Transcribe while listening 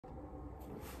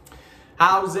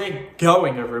How's it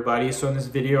going, everybody? So in this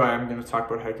video, I'm going to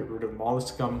talk about how to get rid of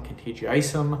molluscum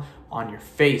contagiosum on your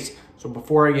face. So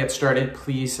before I get started,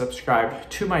 please subscribe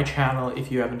to my channel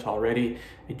if you haven't already.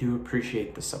 I do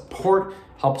appreciate the support,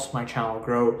 helps my channel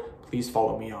grow. Please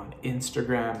follow me on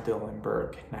Instagram,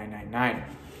 DylanBerg999.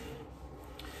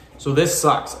 So this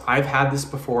sucks. I've had this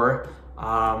before.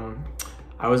 I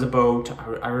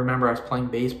remember I was playing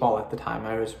baseball at the time.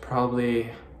 I was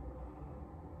probably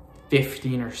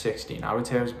 15 or 16. I would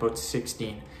say I was about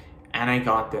 16, and I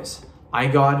got this. I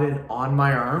got it on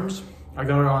my arms. I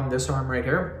got it on this arm right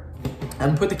here.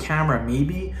 And put the camera,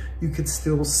 maybe you could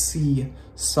still see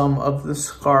some of the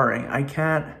scarring. I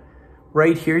can't,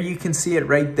 right here, you can see it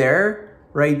right there,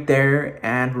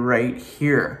 and right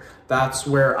here. That's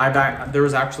where there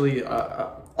was actually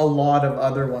a lot of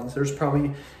other ones. There's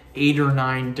probably 8 or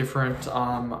 9 different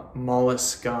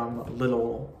molluscum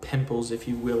little pimples, if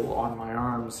you will, on my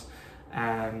arms.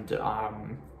 And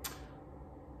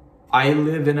I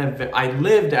lived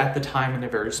at the time in a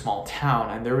very small town,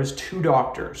 and there was 2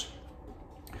 doctors.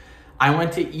 I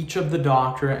went to each of the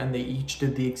doctor, and they each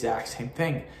did the exact same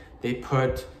thing. They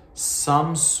put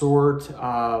some sort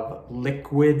of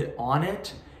liquid on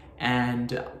it,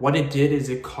 and what it did is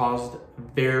it caused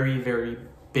very, very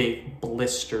big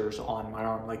blisters on my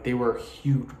arm. Like, they were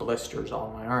huge blisters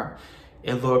on my arm.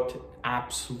 It looked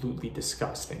absolutely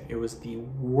disgusting. It was the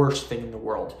worst thing in the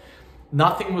world.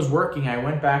 Nothing was working. I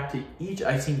went back to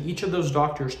I've seen each of those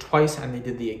doctors twice, and they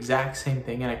did the exact same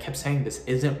thing. And I kept saying, this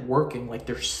isn't working. Like,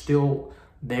 they're still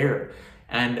there.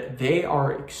 And they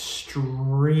are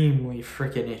extremely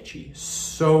freaking itchy.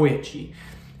 So itchy.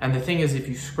 And the thing is, if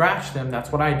you scratch them,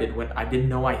 that's what I did when I didn't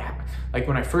know I had. Like,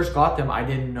 when I first got them, I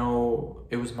didn't know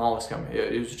it was molluscum.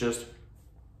 It was just,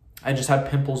 I just had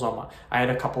pimples I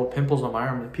had a couple of pimples on my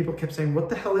arm, and people kept saying, what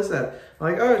the hell is that?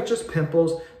 I'm like, oh, it's just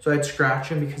pimples. So I'd scratch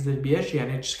them because they'd be itchy,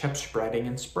 and it just kept spreading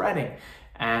and spreading.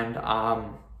 And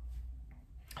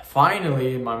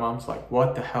finally, my mom's like,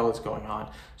 what the hell is going on?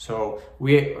 So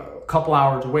a couple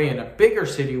hours away in a bigger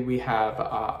city, we have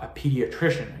a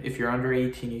pediatrician. If you're under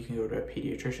 18, you can go to a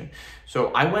pediatrician.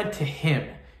 So I went to him,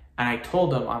 and I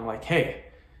told him, I'm like, hey,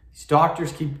 these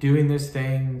doctors keep doing this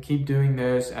thing, keep doing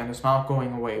this, and it's not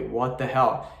going away. What the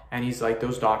hell? And he's like,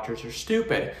 those doctors are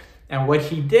stupid. And what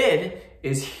he did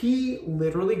is he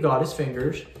literally got his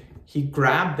fingers, he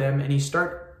grabbed them, and he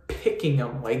started picking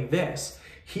them like this.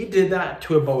 He did that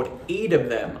to about 8 of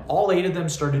them. All 8 of them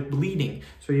started bleeding.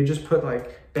 So you just put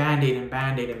like Band-Aid and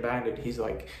Band-Aid and Band-Aid. He's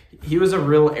like, he was a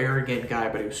real arrogant guy,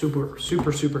 but he was super,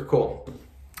 super, super cool.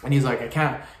 And he's like, I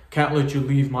can't let you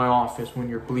leave my office when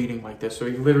you're bleeding like this. So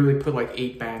he literally put like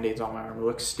 8 Band-Aids on my arm. It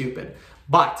looks stupid.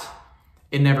 But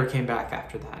it never came back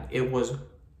after that. It was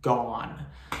gone.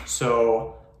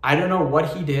 So I don't know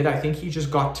what he did. I think he just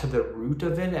got to the root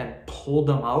of it and pulled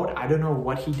them out. I don't know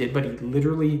what he did, but he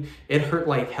literally, it hurt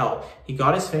like hell. He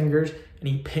got his fingers and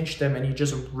he pinched them and he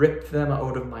just ripped them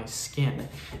out of my skin.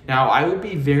 Now, I would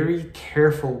be very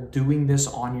careful doing this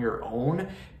on your own,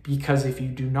 because if you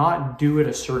do not do it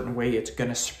a certain way, it's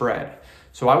gonna spread.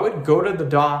 So I would go to the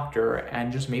doctor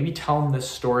and just maybe tell him this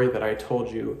story that I told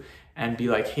you and be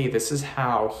like, hey, this is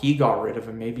how he got rid of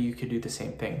him. Maybe you could do the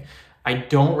same thing. I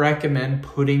don't recommend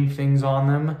putting things on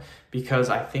them because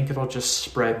I think it'll just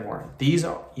spread more.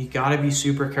 You gotta be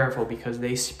super careful because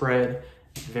they spread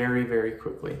very, very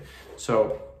quickly.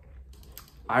 So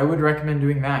I would recommend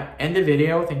doing that. End the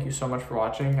video. Thank you so much for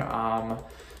watching.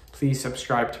 Please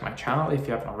subscribe to my channel if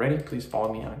you haven't already. Please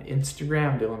follow me on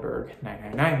Instagram,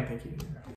 DylanBerg999. Thank you.